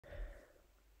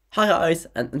Hi guys,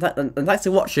 and thanks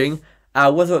for watching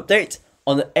our weather update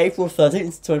on April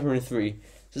 13th, 2023.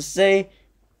 So today,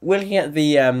 we're looking at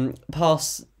the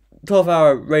past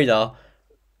 12-hour radar,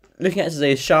 looking at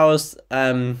today's showers.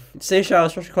 Today's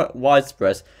showers are actually quite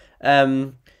widespread.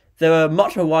 They were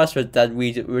much more widespread than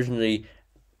we'd originally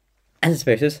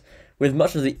anticipated, with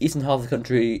much of the eastern half of the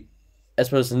country, as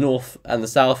well as the north and the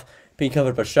south, being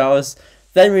covered by showers.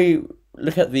 Then we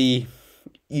look at the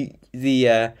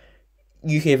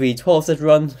UKV 12-set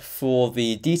run for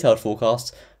the detailed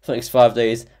forecast for the next 5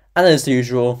 days, and as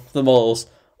usual, the models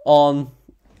on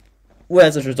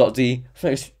met.ie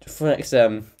for the next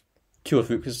 2 or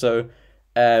 3 weeks or so,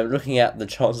 looking at the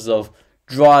chances of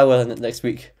dry weather next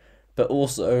week, but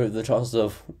also the chances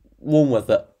of warm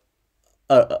weather,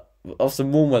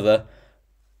 some warm weather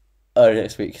early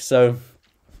next week. So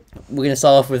we're going to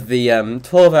start off with the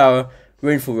 12-hour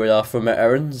rainfall radar from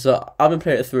Met.ie. So I'm going to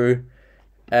play it through.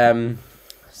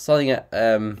 Starting at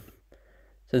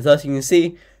 10:30, you can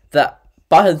see that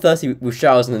by 10:30 with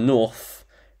showers in the north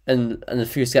and a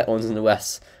few scattered ones in the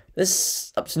west.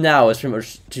 This up to now is pretty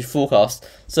much to forecast.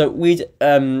 So we'd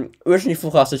originally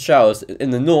forecasted showers in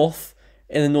the north,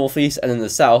 in the northeast, and in the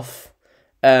south,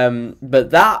 but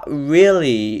that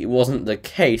really wasn't the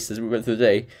case as we went through the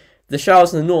day. The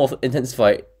showers in the north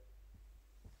intensify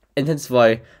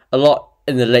a lot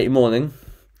in the late morning,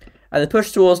 and they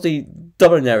push towards the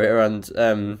Dublin area around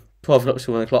 12 o'clock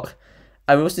to 1 o'clock.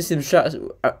 And we also see some showers,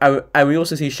 and we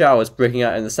also see showers breaking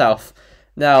out in the south.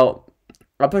 Now,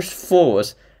 I pushed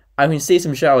forward, and we can see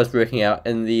some showers breaking out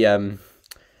in the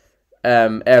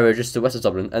area just to the west of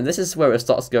Dublin, and this is where it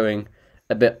starts going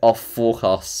a bit off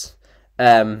forecasts.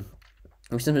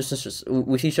 We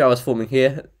see showers forming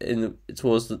here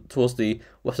towards the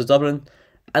west of Dublin,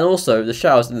 and also the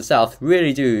showers in the south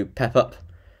really do pep up.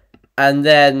 And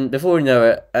then, before we know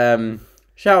it,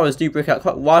 showers do break out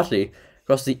quite widely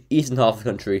across the eastern half of the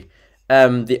country.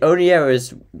 The only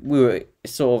areas we were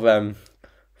sort of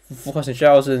forecasting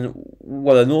showers in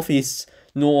were the northeast,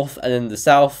 north, and in the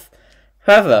south.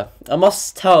 However, I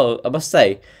must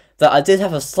say that I did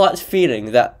have a slight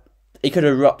feeling that it could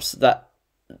erupt, that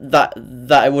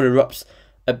it would erupt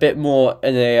a bit more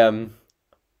in a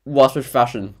widespread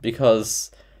fashion,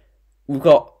 because we've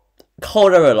got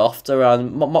cold air aloft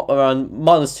around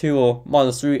 -2 or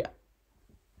 -3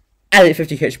 at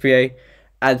 850 kPa,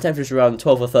 and temperatures around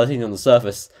 12 or 13 on the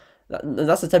surface.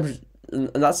 That's a temperature,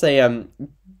 and that's a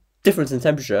difference in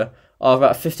temperature of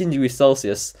about 15 degrees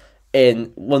Celsius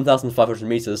in 1,500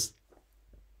 meters.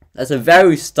 That's a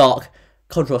very stark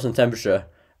contrast in temperature,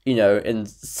 you know, in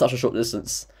such a short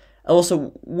distance. And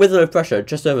also, with low pressure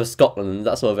just over Scotland and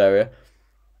that sort of area,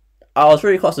 I was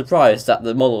really quite surprised that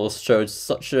the models showed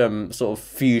such sort of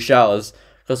few showers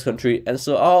across the country, and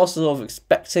so I was sort of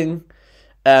expecting.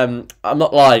 I'm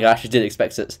not lying, I actually did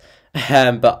expect it,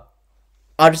 but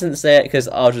I just didn't say it because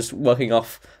I was just working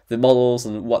off the models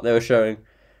and what they were showing.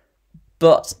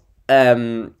 But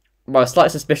my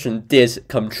slight suspicion did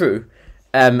come true.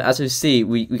 As we see,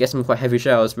 we get some quite heavy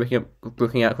showers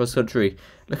breaking out across the country.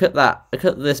 Look at that! Look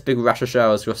at this big rash of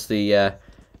showers across the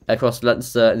across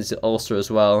Leinster and into Ulster as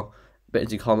well, a bit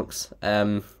into Connacht.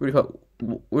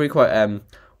 Really quite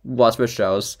widespread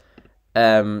showers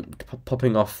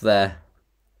popping off there.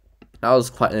 That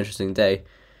was quite an interesting day.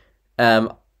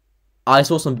 I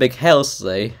saw some big hails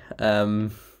today, so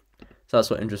that's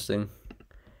quite interesting.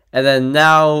 And then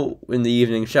now in the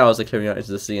evening, showers are clearing out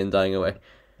into the sea and dying away.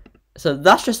 So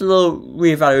that's just a little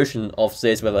reevaluation of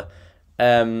today's weather,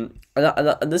 and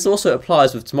this also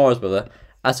applies with tomorrow's weather,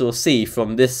 as we'll see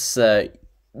from this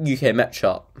UK Met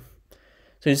chart.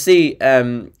 So you see,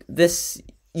 this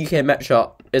UK Met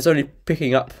chart is only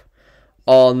picking up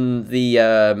on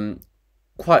the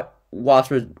quite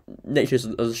widespread natures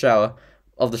of the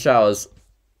showers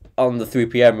on the 3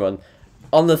 PM run.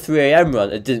 On the 3 AM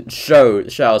run, it didn't show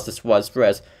showers this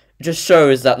widespread. It just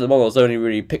shows that the models only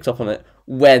really picked up on it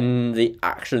when the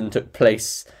action took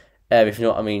place, if you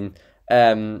know what I mean.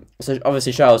 So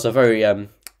obviously showers are very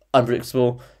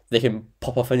unpredictable. They can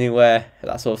pop off anywhere,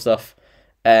 that sort of stuff.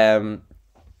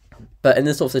 But in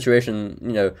this sort of situation,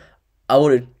 you know, I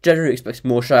would generally expect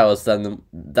more showers than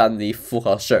the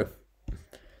forecast show.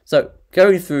 So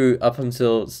going through up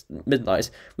until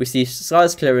midnight, we see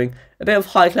skies clearing, a bit of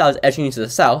high clouds edging into the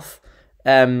south,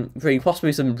 bringing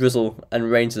possibly some drizzle and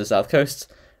rain to the south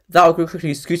coast. That will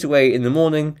quickly scoot away in the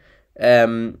morning,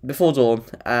 before dawn,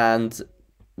 and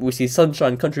we see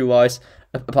sunshine countrywide,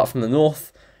 apart from the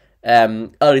north.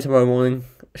 Early tomorrow morning,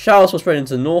 showers will spread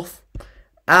into the north,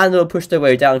 and they'll push their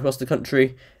way down across the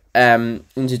country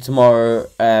into tomorrow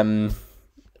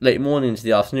late morning into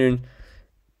the afternoon,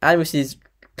 and we see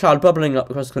cloud bubbling up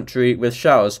across the country with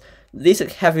showers. These are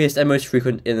heaviest and most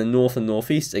frequent in the north and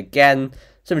northeast. Again,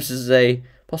 so much as today,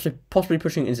 possibly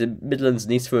pushing into Midlands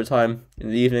and east for a time in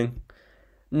the evening.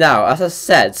 Now, as I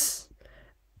said,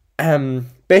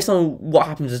 based on what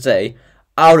happened today,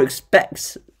 I would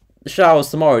expect the showers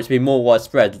tomorrow to be more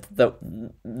widespread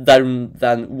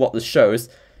than what this shows.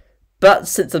 But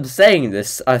since I'm saying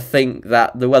this, I think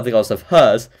that the weather gods have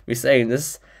heard me saying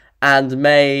this and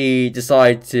may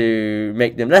decide to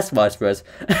make them less widespread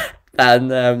than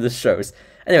this shows.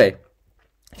 Anyway,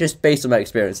 just based on my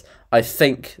experience, I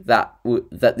think that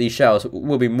these showers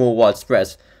will be more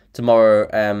widespread tomorrow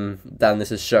than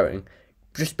this is showing.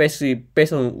 Just basically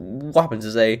based on what happened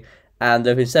today, and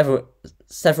there have been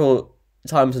several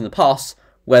times in the past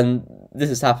when this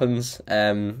has happened,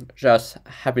 showers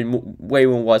have been way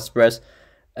more widespread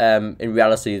in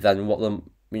reality than what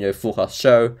the forecasts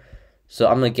show. So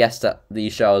I'm gonna guess that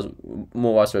these showers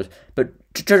more widespread. But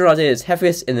general idea is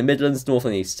heaviest in the Midlands, north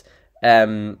and east.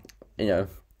 Tomorrow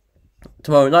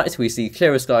night we see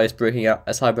clearer skies breaking out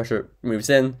as high pressure moves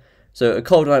in. So a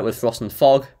cold night with frost and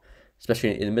fog,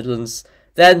 especially in the Midlands.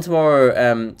 Then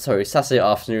tomorrow, Saturday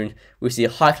afternoon, we see a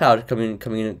high cloud coming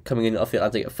in off the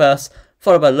Atlantic at first,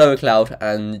 followed by lower cloud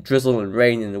and drizzle and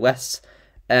rain in the west.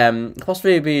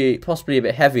 Possibly a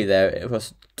bit heavy there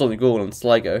across Donegal and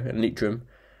Sligo and Leitrim.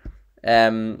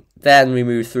 Then we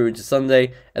move through into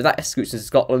Sunday, and that scoots into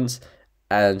Scotland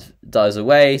and dies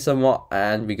away somewhat,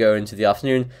 and we go into the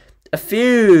afternoon. A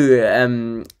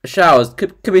few showers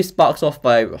could be sparked off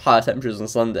by higher temperatures on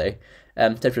Sunday.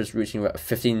 Temperatures reaching about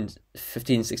 15,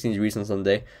 16 degrees on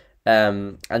Sunday.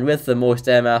 And with the moist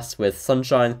air mass, with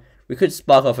sunshine, we could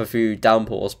spark off a few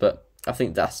downpours, but I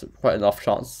think that's quite an off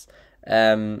chance.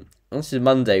 On to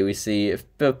Monday, we see a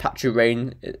bit of patchy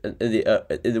rain in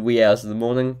the wee hours of the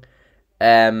morning,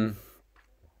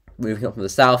 moving up from the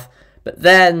south. But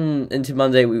then into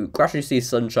Monday, we gradually see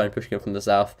sunshine pushing up from the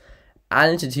south.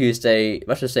 And into Tuesday,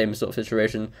 much the same sort of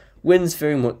situation. Winds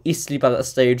veering more easterly by that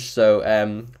stage, so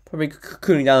probably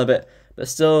cooling down a bit, but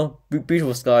still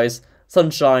beautiful skies,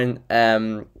 sunshine,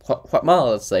 quite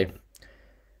mild, I'd say.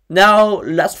 Now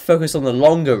let's focus on the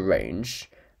longer range.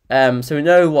 So we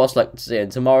know what's like today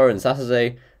and tomorrow and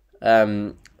Saturday.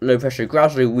 Low pressure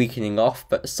gradually weakening off,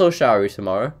 but still showery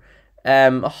tomorrow.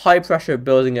 High pressure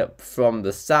building up from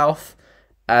the south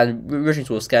and reaching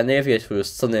towards Scandinavia towards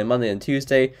Sunday and Monday and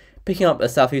Tuesday. Picking up a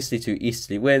southeasterly to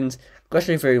easterly wind,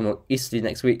 gradually veering more easterly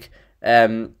next week,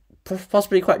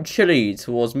 possibly quite chilly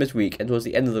towards midweek and towards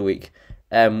the end of the week,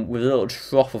 with a little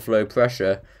trough of low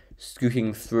pressure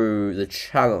scooting through the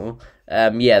channel.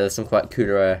 There's some quite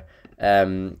cooler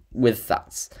air with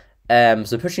that.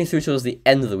 So pushing through towards the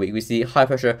end of the week, we see high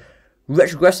pressure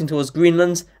retrogressing towards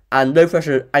Greenland and low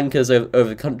pressure anchors over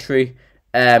the country,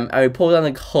 and we pull down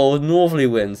the cold northerly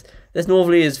winds. This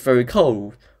northerly is very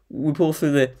cold. We pull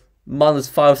through the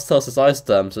 -5 Celsius ice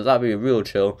storm, so that'd be a real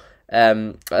chill.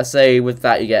 I say with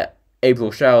that you get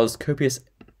April showers, copious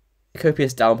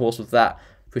downpours with that.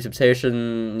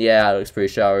 Precipitation, yeah, it looks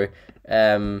pretty showery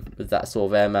with that sort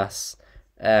of air mass.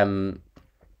 Then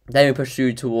we push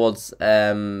through towards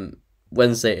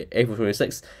Wednesday, April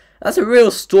 26th. That's a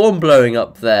real storm blowing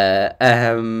up there.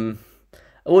 I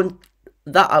wouldn't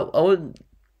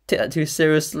take that too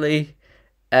seriously.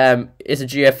 It's a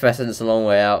GFS and it's a long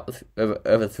way out,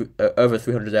 over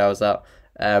 300 hours out.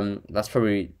 That's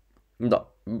probably not.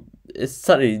 It's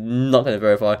certainly not going to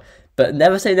verify, but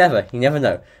never say never. You never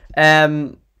know.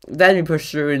 Then we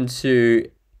push through into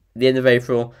the end of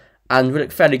April, and we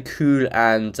look fairly cool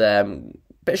and a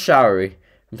bit showery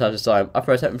from time to time.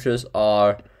 Upper temperatures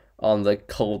are on the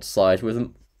cold side, with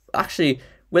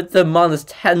the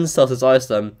 -10 Celsius ice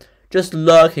storm just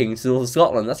lurking to north of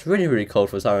Scotland. That's really, really cold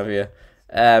for the time of year.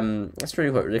 That's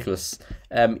really quite ridiculous.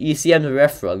 ECM to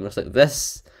ref run looks like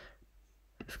this.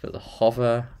 Let's go to the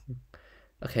hover.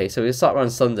 Okay, so we start around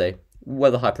Sunday,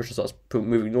 where the high pressure starts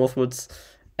moving northwards.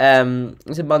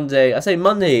 Into Monday, I say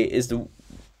Monday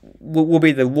will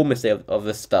be the warmest day of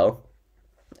this spell.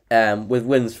 With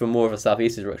winds from more of a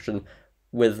southeastern direction,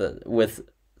 with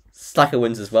slacker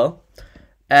winds as well.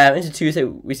 Into Tuesday,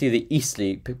 we see the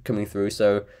easterly coming through,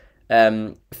 so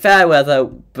fair weather,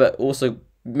 but also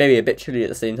maybe a bit chilly at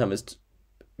the same time as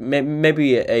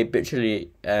maybe a bit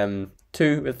chilly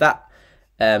too with that.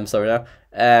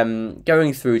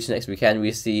 Going through to next weekend,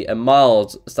 we see a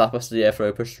mild southwesterly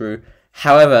airflow push through.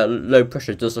 However, low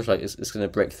pressure does look like it's going to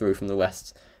break through from the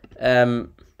west.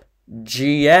 Gem,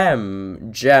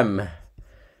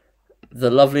 the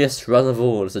loveliest run of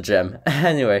all is a gem.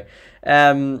 Anyway,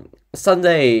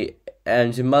 Sunday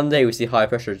and to Monday we see high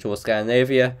pressure towards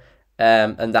Scandinavia,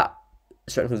 and that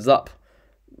strengthens up.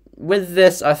 with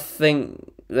this, I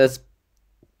think there's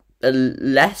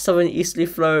less of an easterly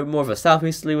flow, more of a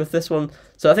southeasterly with this one.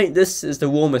 So I think this is the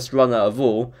warmest run out of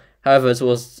all. However,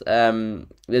 towards the end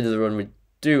of the run, we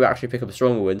do actually pick up a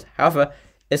stronger wind. However,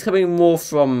 it's coming more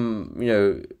from,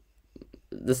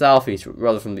 the southeast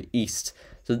rather from the east.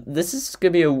 So this is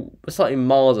going to be a slightly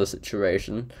milder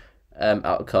situation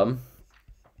outcome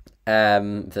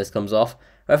if this comes off.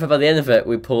 However, by the end of it,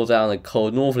 we pull down a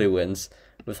cold northerly winds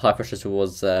with high pressure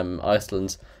towards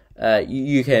Iceland.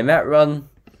 UK Met run,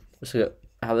 which is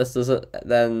how this does it.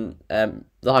 Then the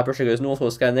high pressure goes north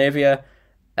towards Scandinavia.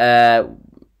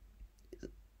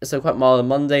 So quite mild on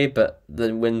Monday, but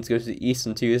the winds go to the east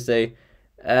on Tuesday.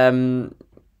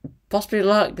 Possibly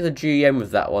like the GEM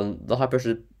with that one. The high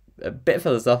pressure a bit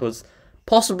further southwards,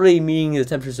 possibly meaning the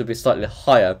temperatures will be slightly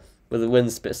higher, with the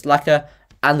winds a bit slacker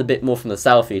and a bit more from the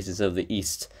southeast instead of the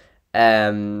east.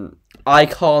 Icon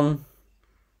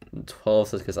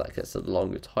 12 because that gets a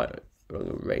longer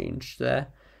range there.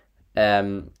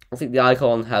 I think the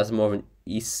Icon has more of an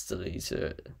easterly to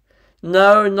it.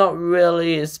 No, not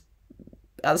really. It's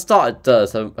at the start it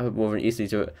does have more of an easterly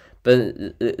to it, but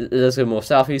it does go more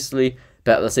southeasterly,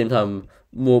 but at the same time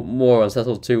more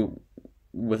unsettled too,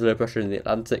 with low pressure in the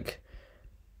Atlantic.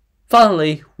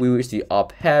 Finally, we reach the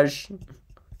arpège,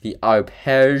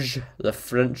 the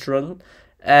French run.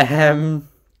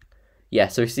 Yeah,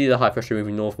 so we see the high pressure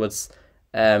moving northwards,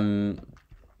 and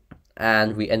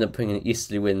we end up putting an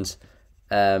easterly wind.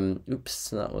 Oops,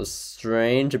 that was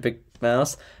strange. A big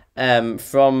mouse.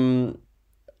 From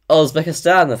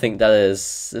Uzbekistan, I think that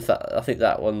is. I think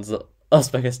that one's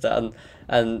Uzbekistan.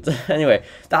 And anyway,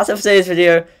 that's it for today's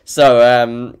video. So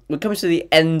we're coming to the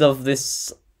end of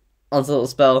this unsettled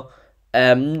spell.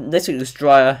 Next week looks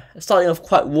drier, starting off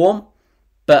quite warm,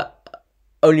 but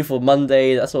only for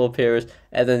Monday, that sort of period,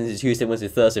 and then Tuesday, Wednesday,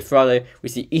 Thursday, Friday, we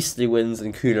see easterly winds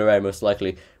and cooler air most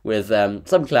likely, with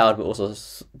some cloud, but also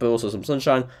some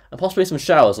sunshine, and possibly some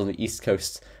showers on the east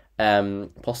coast,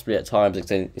 possibly at times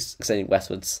extending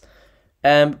westwards.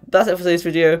 That's it for today's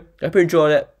video. I hope you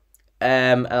enjoyed it,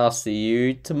 and I'll see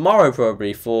you tomorrow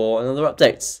probably for another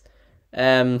update.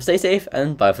 Stay safe,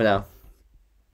 and bye for now.